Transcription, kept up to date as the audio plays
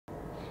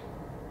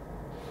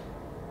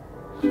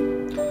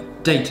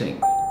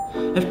Dating,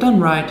 if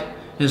done right,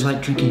 is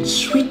like drinking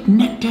sweet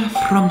nectar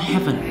from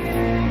heaven.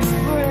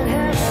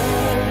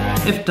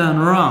 If done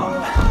wrong,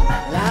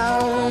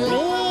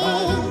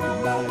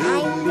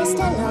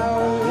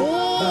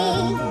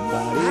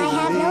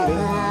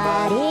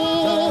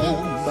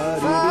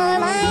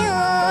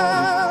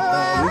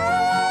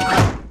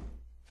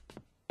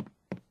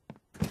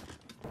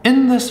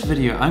 in this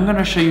video, I'm going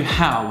to show you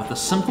how, with a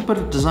simple bit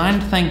of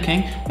design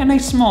thinking and a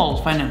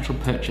small financial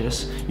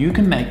purchase, you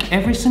can make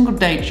every single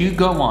date you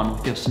go on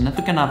with your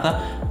significant other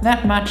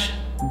that much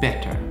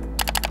better.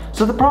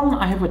 So the problem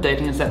I have with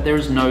dating is that there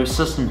is no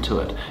system to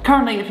it.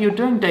 Currently, if you're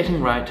doing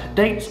dating right,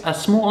 dates are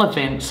small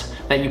events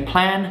that you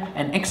plan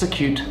and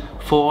execute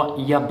for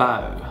your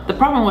beau. The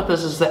problem with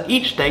this is that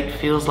each date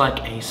feels like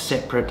a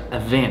separate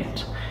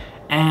event.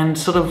 And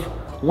sort of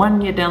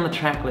 1 year down the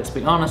track, let's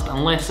be honest,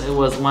 unless it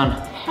was one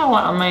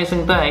hella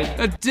amazing date,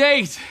 a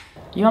date!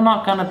 You're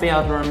not gonna be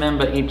able to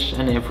remember each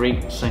and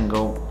every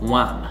single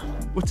one.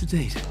 What's a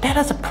date? That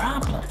is a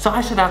problem. So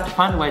I set out to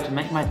find a way to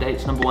make my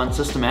dates, number 1,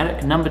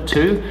 systematic. Number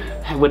 2,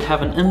 would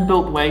have an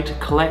inbuilt way to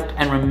collect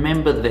and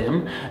remember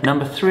them.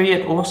 Number 3,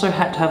 it also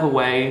had to have a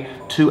way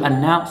to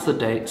announce the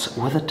dates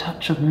with a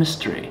touch of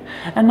mystery.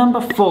 And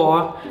number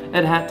 4,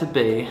 it had to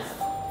be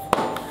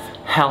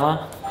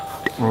hella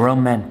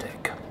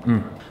romantic.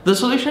 The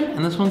solution,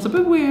 and this one's a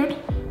bit weird,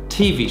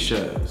 TV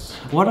shows.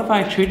 What if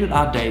I treated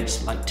our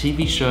dates like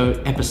TV show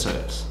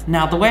episodes?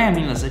 Now, the way I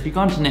mean this, if you go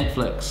onto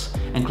Netflix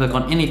and click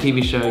on any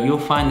TV show, you'll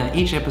find that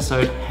each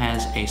episode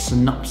has a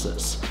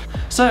synopsis.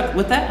 So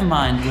with that in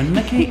mind, when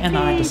Mickey and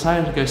I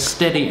decided to go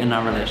steady in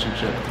our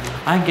relationship,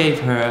 I gave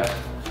her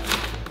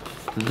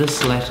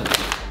this letter.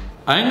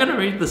 I'm gonna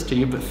read this to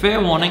you, but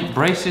fair warning,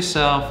 brace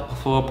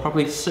yourself for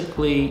probably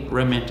sickly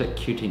romantic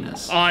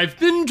cutiness. I've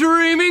been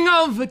dreaming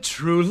of a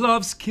true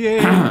love's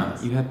kiss.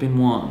 You have been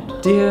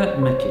warned. Dear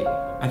Mickey,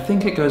 I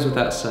think it goes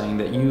without saying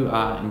that you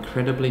are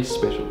incredibly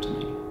special to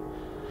me.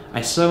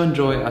 I so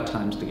enjoy our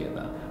times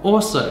together.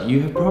 Also,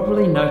 you have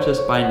probably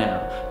noticed by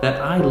now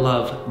that I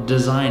love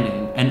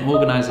designing and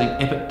organizing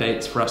epic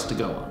dates for us to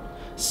go on.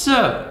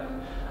 So,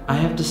 I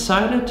have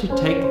decided to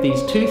take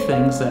these 2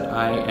 things that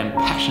I am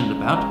passionate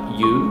about,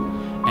 you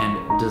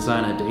and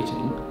designer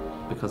dating,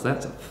 because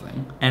that's a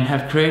thing, and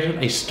have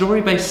created a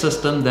story-based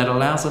system that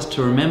allows us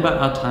to remember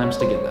our times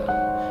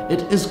together.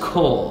 It is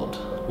called,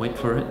 wait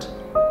for it,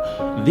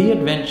 The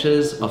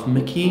Adventures of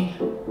Mickey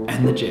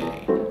and the J.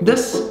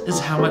 This is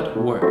how it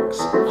works.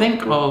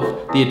 Think of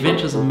The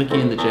Adventures of Mickey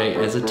and the J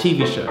as a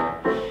TV show,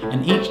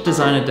 and each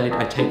designer date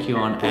I take you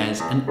on as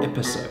an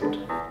episode.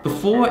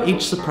 Before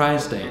each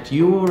surprise date,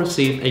 you will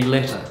receive a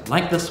letter,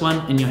 like this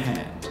one in your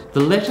hand.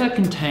 The letter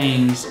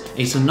contains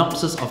a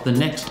synopsis of the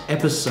next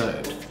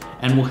episode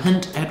and will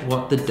hint at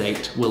what the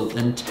date will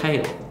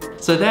entail.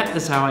 So that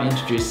is how I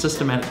introduced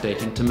systematic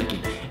dating to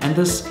Mickey, and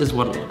this is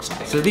what it looks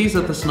like. So these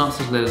are the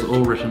synopsis letters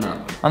all written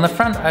up. On the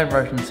front I've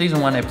written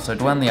season 1,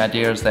 episode 1. The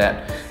idea is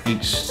that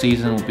each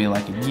season will be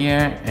like a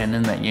year, and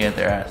in that year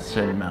there are a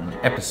certain amount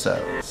of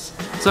episodes.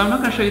 So I'm not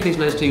going to show you these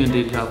letters to you in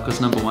detail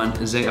because number 1,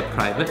 they are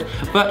private,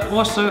 but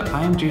also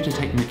I am due to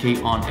take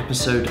Mickey on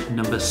episode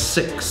number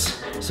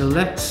 6. So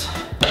let's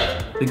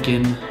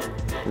begin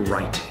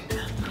writing.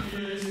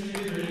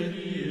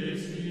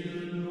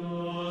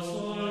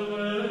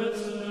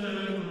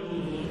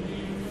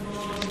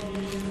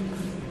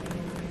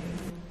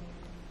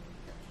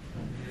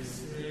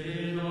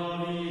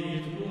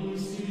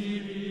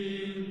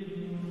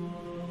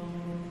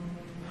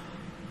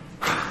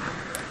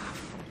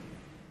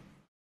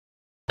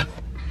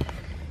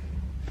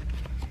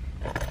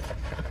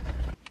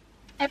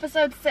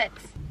 Episode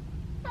 6.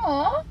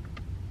 Aww.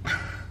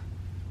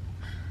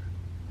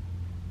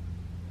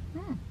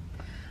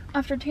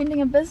 After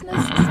attending a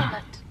business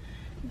summit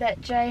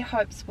that Jay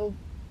hopes will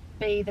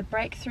be the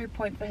breakthrough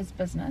point for his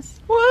business,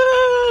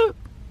 Woo!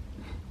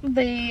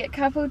 the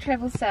couple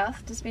travels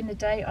south to spend a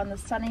day on the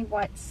sunny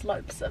white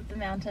slopes of the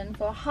mountain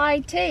for high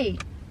tea.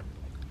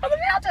 On the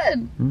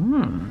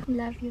mountain!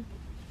 Love you.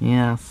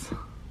 Yes,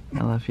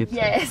 I love you too.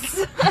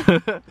 Yes.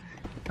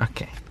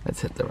 Okay,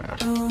 let's hit the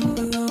road.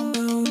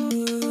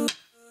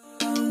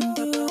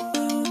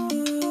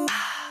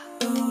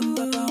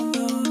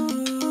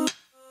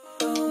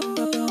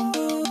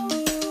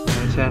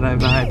 Shadow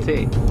by high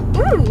tea.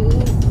 Ooh.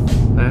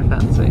 Very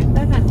fancy.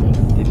 No fancy.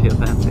 Do you feel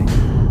fancy?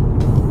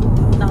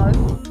 No.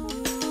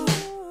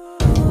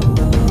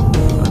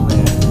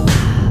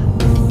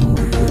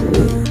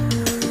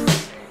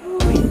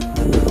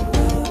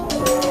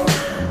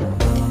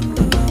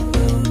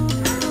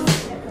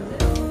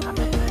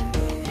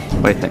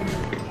 What do you think?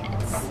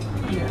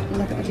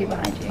 Look at the view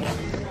behind you.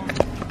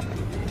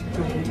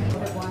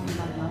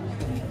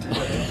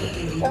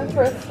 Go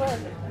for a swim.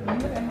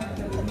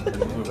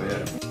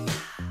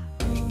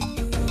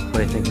 What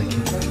do you think, Mickey?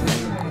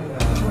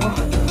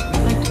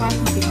 Like twice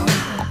would be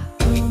honest.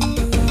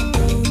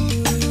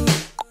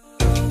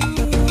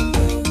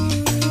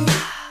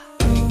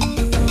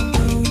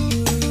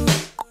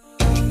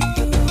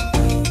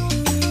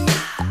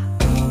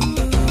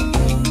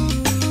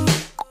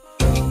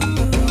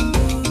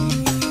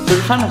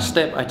 final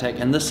step I take,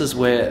 and this is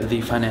where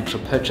the financial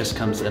purchase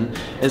comes in,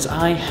 is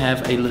I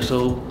have a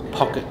little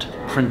pocket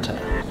printer.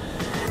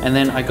 And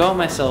then I go on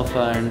my cell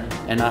phone,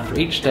 and after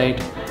each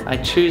date, I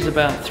choose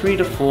about 3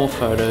 to 4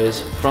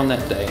 photos from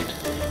that date,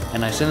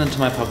 and I send them to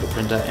my pocket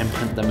printer and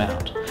print them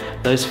out.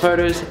 Those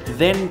photos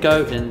then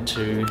go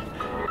into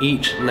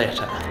each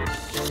letter. I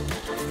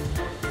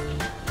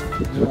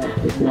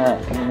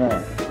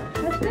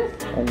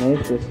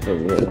made this for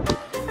you.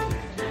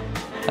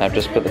 I've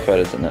just put the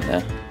photos in it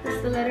now. This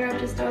is the letter I've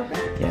just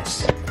opened?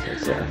 Yes.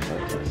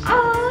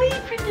 Oh, you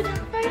printed out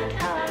photos.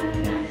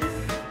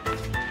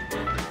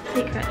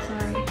 Secret,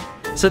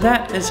 sorry. So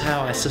that is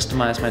how I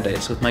systemize my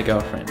dates with my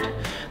girlfriend.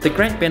 The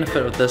great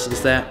benefit of this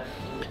is that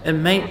it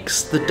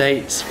makes the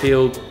dates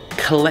feel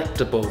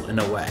collectible in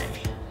a way.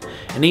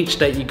 And each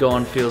date you go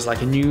on feels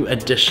like a new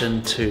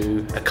addition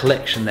to a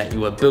collection that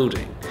you are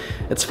building.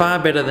 It's far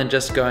better than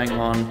just going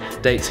on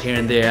dates here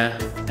and there.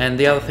 And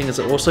the other thing is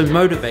it also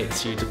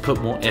motivates you to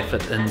put more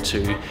effort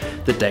into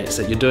the dates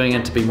that you're doing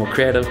and to be more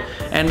creative.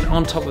 And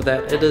on top of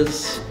that, it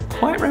is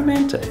quite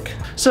romantic.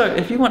 So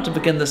if you want to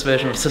begin this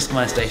version of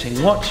systemized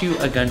dating, what you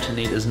are going to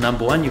need is,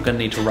 number 1, you're going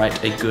to need to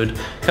write a good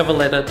cover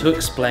letter to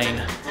explain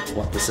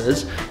what this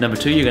is. Number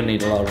 2, you're going to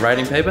need a lot of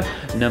writing paper.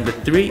 Number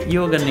 3,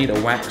 you're going to need a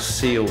wax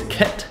seal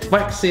kit.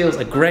 Wax seals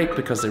are great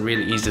because they're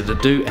really easy to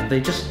do and they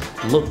just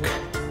look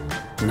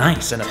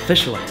nice and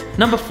official.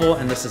 Number 4,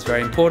 and this is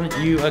very important,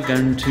 you are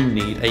going to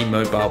need a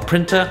mobile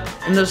printer.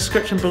 In the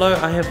description below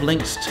I have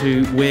links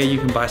to where you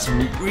can buy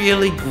some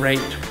really great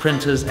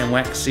printers and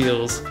wax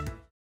seals.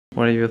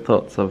 What are your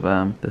thoughts of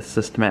this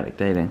systematic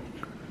dating?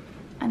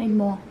 I need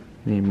more.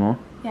 You need more?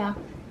 Yeah.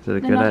 Is it a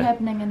They're not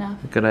happening enough.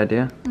 good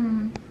idea?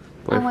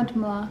 I want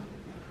more.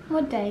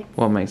 More dates.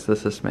 What makes the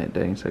systematic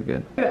dating so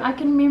good? I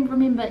can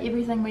remember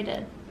everything we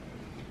did.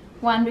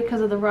 1, because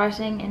of the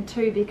writing, and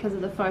 2, because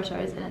of the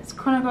photos, and it's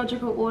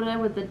chronological order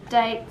with the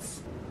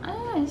dates. I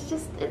don't know,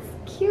 it's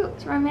cute,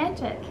 it's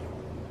romantic.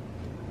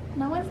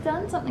 No one's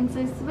done something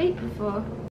so sweet before.